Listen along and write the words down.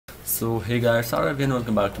So hey guys, hello everyone,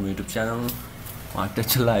 welcome back to my YouTube channel,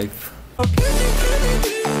 Iitjee Life.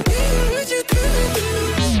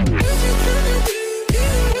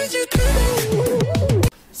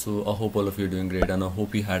 So I hope all of you are doing great, and I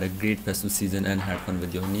hope you had a great festive season and had fun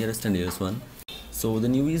with your nearest and dearest one. So the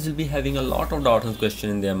newbies will be having a lot of doubts and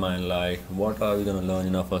questions in their mind, like what are we going to learn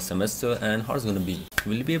in our first semester and how it's going to be.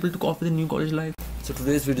 Will you be able to cope with the new college life? So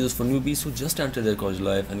today's video is for newbies who just entered their college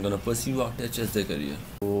life and gonna pursue architecture as their career.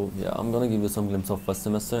 So yeah, I'm gonna give you some glimpse of first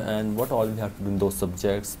semester and what all we have to do in those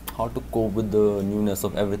subjects, how to cope with the newness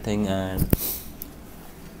of everything, and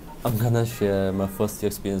I'm gonna share my first year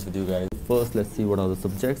experience with you guys. First, let's see what are the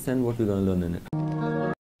subjects and what we're gonna learn in it.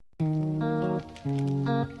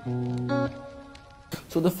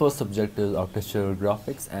 So the first subject is architecture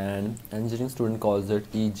graphics, and engineering student calls it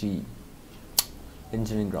Iitjee,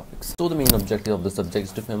 engineering graphics. So the main objective of the subject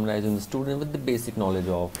is to familiarize the student with the basic knowledge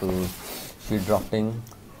of sheet drafting,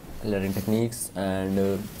 lettering techniques, and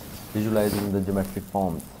visualizing the geometric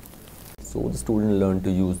forms. So the student learn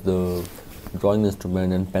to use the drawing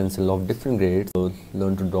instrument and pencil of different grades. So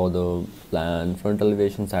learn to draw the plan, front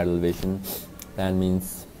elevation, side elevation. Plan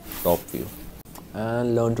means top view.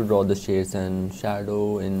 And learn to draw the shades and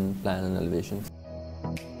shadow in plan and elevation.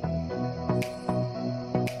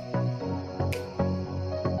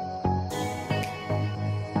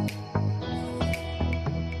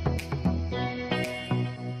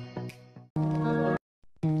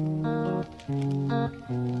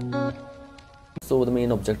 So the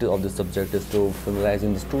main objective of this subject is to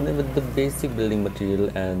familiarizing the student with the basic building material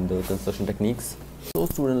and the construction techniques. So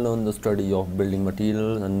students learn the study of building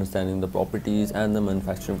materials, understanding the properties and the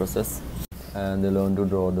manufacturing process, and they learn to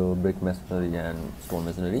draw the brick masonry and stone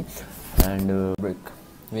masonry and brick.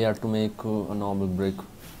 We have to make a normal brick.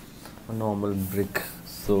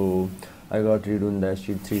 So I got redoing that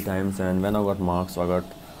sheet 3 times, and when I got marks, so I got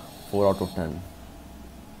 4 out of 10.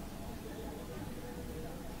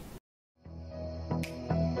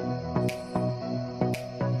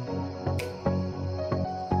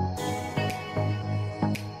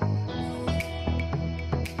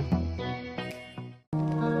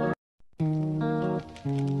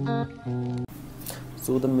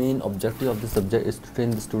 So the main objective of the subject is to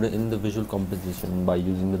train the student in the visual composition by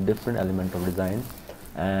using the different element of design,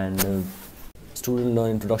 and student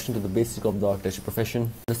learn introduction to the basic of the architecture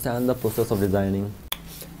profession, understand the process of designing,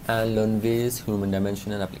 and learn various human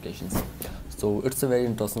dimension and applications. So it's a very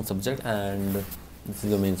interesting subject, and this is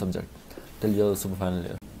your main subject till your super final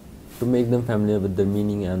year, to make them familiar with the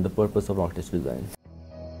meaning and the purpose of architecture design.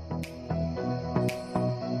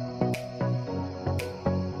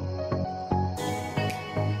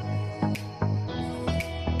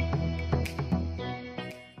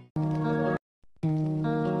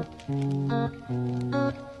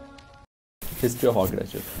 History of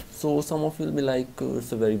architecture. So some of you will be like,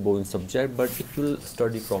 it's a very boring subject, but if you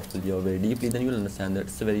study properly or very deeply, then you will understand that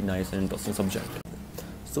it's a very nice and interesting subject.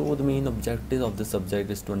 So the main objective of this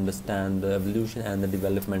subject is to understand the evolution and the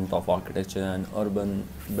development of architecture and urban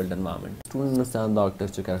built environment. To understand the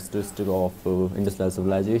architecture characteristic of industrial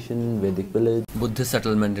civilization, Vedic village, Buddhist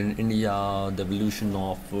settlement in India, the evolution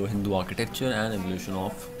of Hindu architecture, and evolution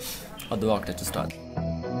of other architecture styles.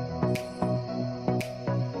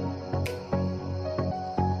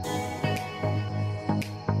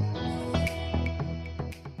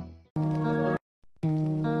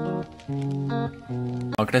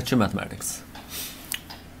 Architecture mathematics.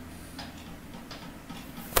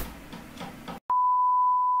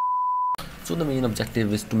 So the main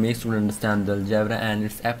objective is to make students understand the algebra and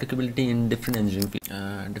its applicability in different engineering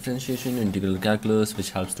fields. Differentiation, integral calculus,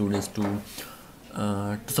 which helps students to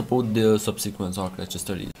support their subsequent architecture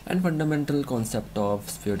studies, and fundamental concept of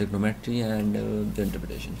sphere trigonometry and the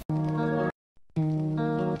interpretation.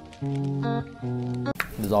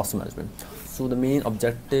 Disaster management. So the main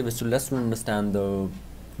objective is to let students understand the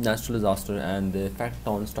natural disaster and the effect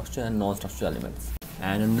on structure and non-structural elements,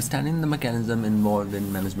 and understanding the mechanism involved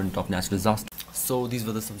in management of natural disaster. So these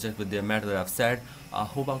were the subjects with their matter that I've said. I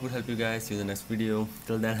hope I could help you guys. See you in the next video.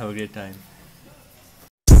 Till then, have a great time.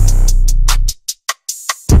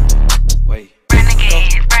 Wait.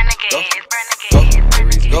 Renegade. Go. Here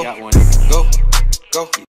we go. Got one. Go.